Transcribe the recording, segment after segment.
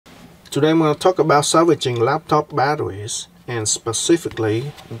Today I'm going to talk about salvaging laptop batteries, and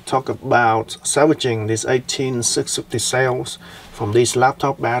specifically talk about salvaging these 18650 cells from these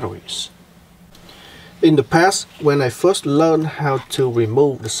laptop batteries. In the past, when I first learned how to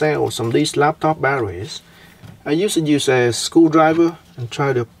remove the cells from these laptop batteries, I used to use a screwdriver and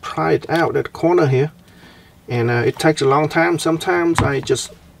try to pry it out at the corner here, and it takes a long time. Sometimes I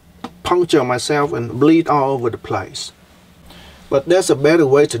just puncture myself and bleed all over the place. But there's a better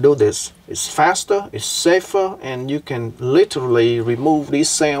way to do this. It's faster, it's safer, and you can literally remove these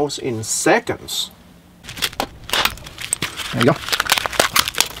cells in seconds. There you go.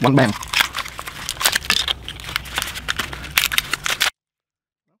 One bang.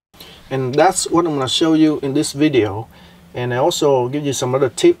 And that's what I'm going to show you in this video. And I also give you some other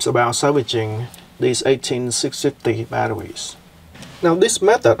tips about salvaging these 18650 batteries. Now this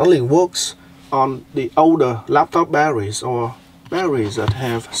method only works on the older laptop batteries or batteries that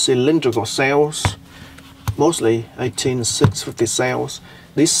have cylindrical cells, mostly 18650 cells.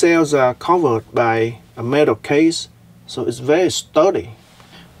 These cells are covered by a metal case, so it's very sturdy.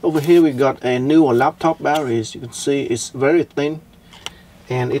 Over here we got a newer laptop battery. As you can see, it's very thin,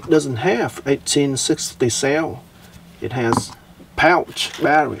 and it doesn't have 18650 cell. It has pouch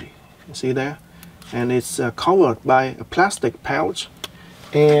battery, you see there, and it's covered by a plastic pouch,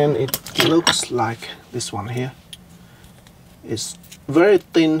 and it looks like this one here. It's very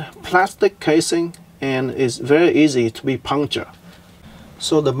thin plastic casing and it's very easy to be punctured.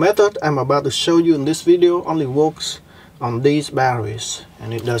 So the method I'm about to show you in this video only works on these batteries,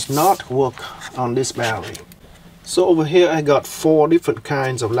 and it does not work on this battery. So over here I got 4 different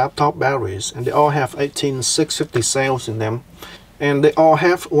kinds of laptop batteries, and they all have 18650 cells in them, and they all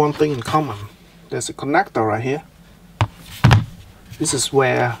have one thing in common. There's a connector right here. This is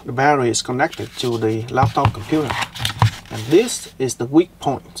where the battery is connected to the laptop computer. And this is the weak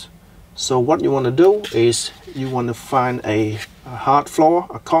point. So what you want to do is you want to find a hard floor,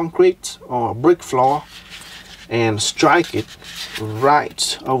 a concrete or a brick floor, and strike it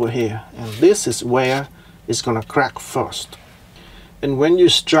right over here. And this is where it's going to crack first. And when you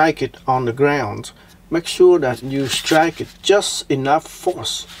strike it on the ground, make sure that you strike it just enough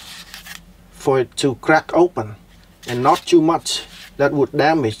force for it to crack open, and not too much. That would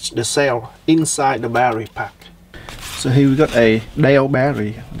damage the cell inside the battery pack. So here we got a Dell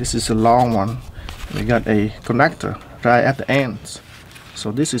battery. This is a long one. We got a connector right at the ends.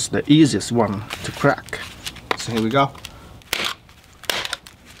 So this is the easiest one to crack. So here we go.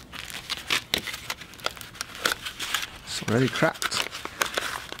 It's already cracked.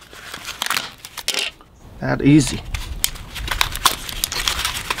 That easy.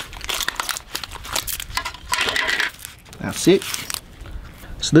 That's it.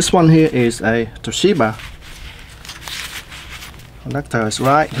 So this one here is a Toshiba. Connector is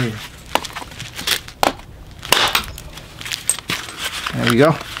right here. There we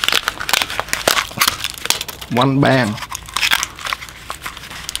go. One bang.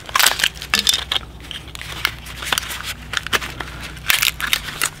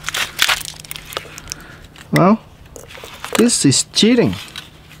 Well, this is cheating.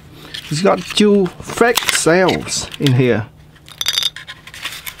 It's got 2 fake cells in here.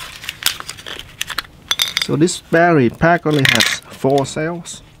 So this battery pack only has 4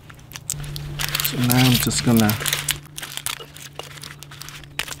 cells. So now I'm just gonna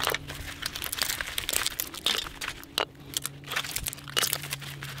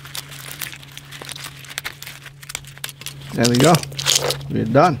there we go, we're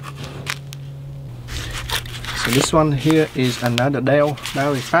done. So this one here is another Dell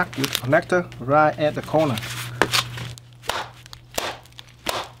battery pack with connector right at the corner.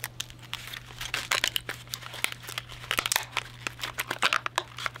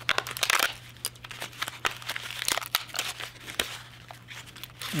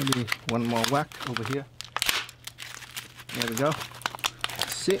 Maybe one more whack over here. There we go.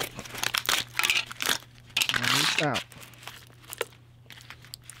 That's it. And it's out.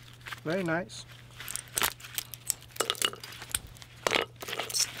 Very nice.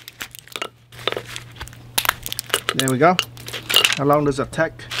 There we go. How long does it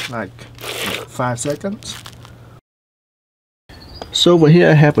take? Like 5 seconds. So over here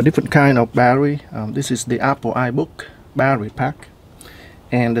I have a different kind of battery. This is the Apple iBook battery pack.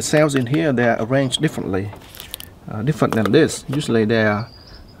 And the cells in here, they are arranged differently, different than this. Usually they are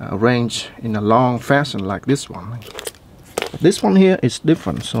arranged in a long fashion like this one. But this one here is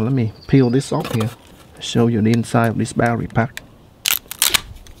different, so let me peel this off here, show you the inside of this battery pack.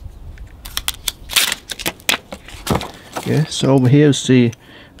 Okay, so over here you see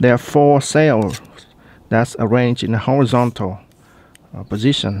there are 4 cells that's arranged in a horizontal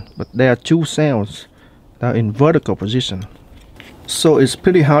position, but there are two cells that are in vertical position. So it's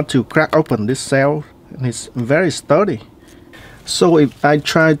pretty hard to crack open this cell, and it's very sturdy. So if I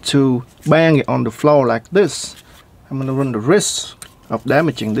try to bang it on the floor like this, I'm going to run the risk of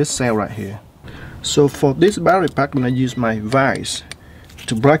damaging this cell right here. So for this battery pack, I'm going to use my vise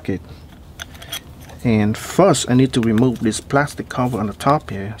to break it. And first I need to remove this plastic cover on the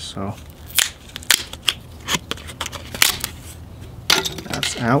top here. So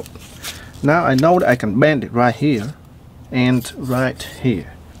that's out. Now I know that I can bend it right here and right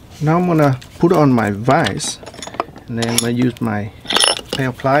here. Now I'm gonna put on my vise, and then I'm gonna use my pair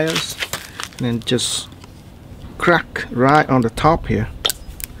of pliers and then just crack right on the top here.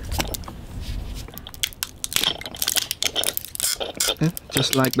 Okay,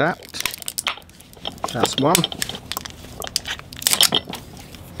 just like that. That's one.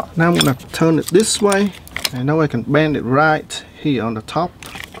 Now I'm gonna turn it this way. I know I can bend it right here on the top.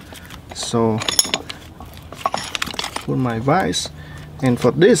 So put my vise, and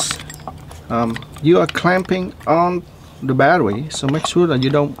for this you are clamping on the battery, so make sure that you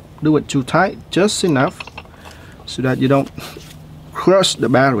don't do it too tight, just enough so that you don't crush the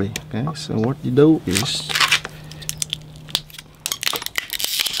battery. Okay, so what you do is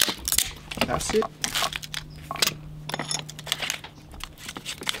that's it.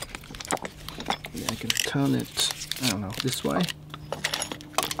 Yeah, I can turn it, I don't know, this way.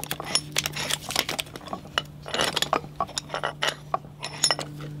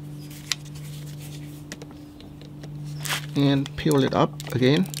 And peel it up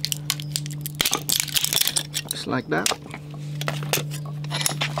again, just like that.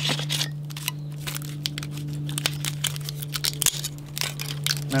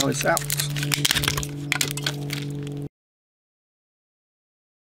 Now it's out.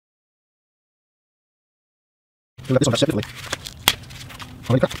 This one separately.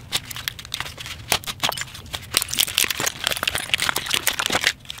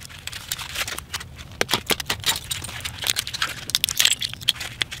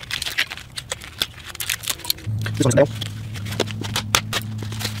 This one's down.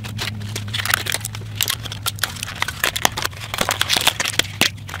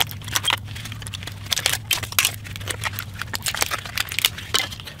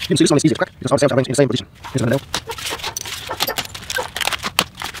 You can see this one is easier to crack because all the cells are arranged in the same position. Here's another nail.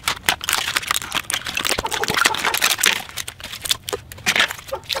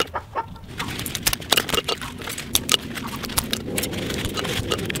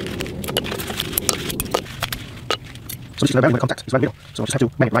 So this is very contact, it's right in the middle, so I just have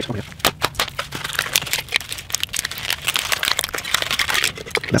to bang it right over here.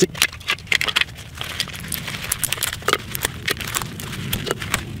 That's it.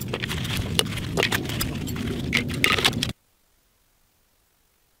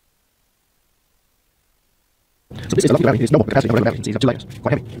 So this is a lovely battery, it's double the capacity of a regular battery, you can see it's got 2 layers,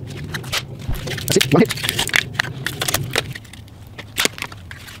 quite heavy. That's it, one hit.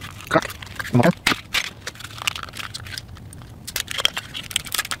 Crack, one more time.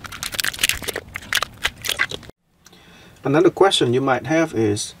 Another question you might have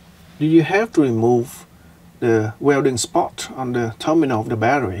is, do you have to remove the welding spot on the terminal of the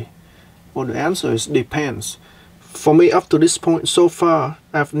battery? Well, the answer is depends. For me, up to this point so far,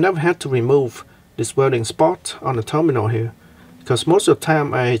 I've never had to remove this welding spot on the terminal here, because most of the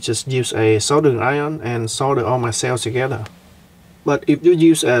time I just use a soldering iron and solder all my cells together. But if you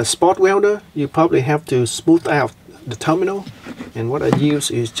use a spot welder, you probably have to smooth out the terminal, and what I use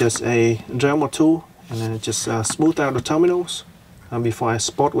is just a Dremel tool, and then just smooth out the terminals before I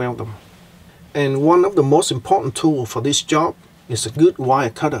spot weld them. And one of the most important tools for this job is a good wire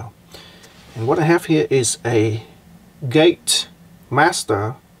cutter. And what I have here is a Gate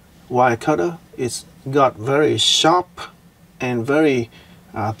Master wire cutter. It's got very sharp and very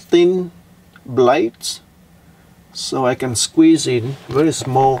thin blades, so I can squeeze in very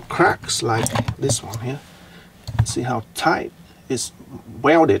small cracks like this one here. See how tight it's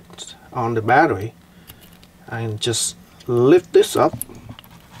welded on the battery. And just lift this up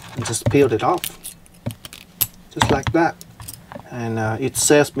and just peel it off, just like that, and it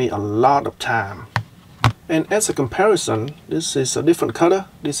saves me a lot of time. And as a comparison, this is a different cutter.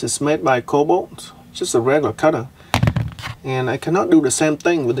 This is made by Cobalt, just a regular cutter, and I cannot do the same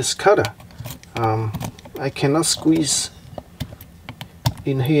thing with this cutter. I cannot squeeze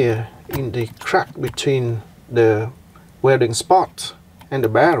in here in the crack between the welding spot and the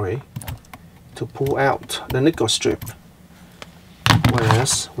battery to pull out the nickel strip,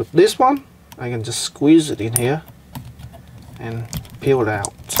 whereas with this one I can just squeeze it in here and peel it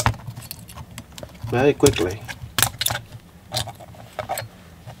out very quickly.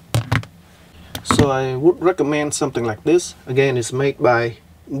 So I would recommend something like this. Again, it's made by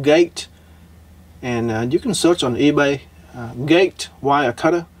Gate, and you can search on eBay, Gate wire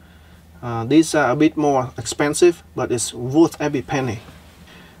cutter. These are a bit more expensive, but it's worth every penny.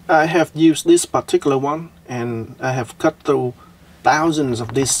 I have used this particular one, and I have cut through thousands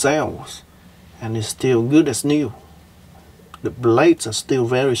of these cells, and it's still good as new. The blades are still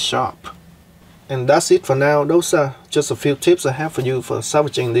very sharp. And that's it for now. Those are just a few tips I have for you for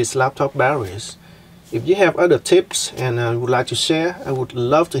salvaging these laptop batteries. If you have other tips and would like to share, I would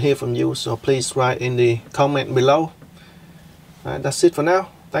love to hear from you, so please write in the comment below. That's it for now.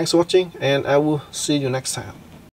 Thanks for watching, and I will see you next time.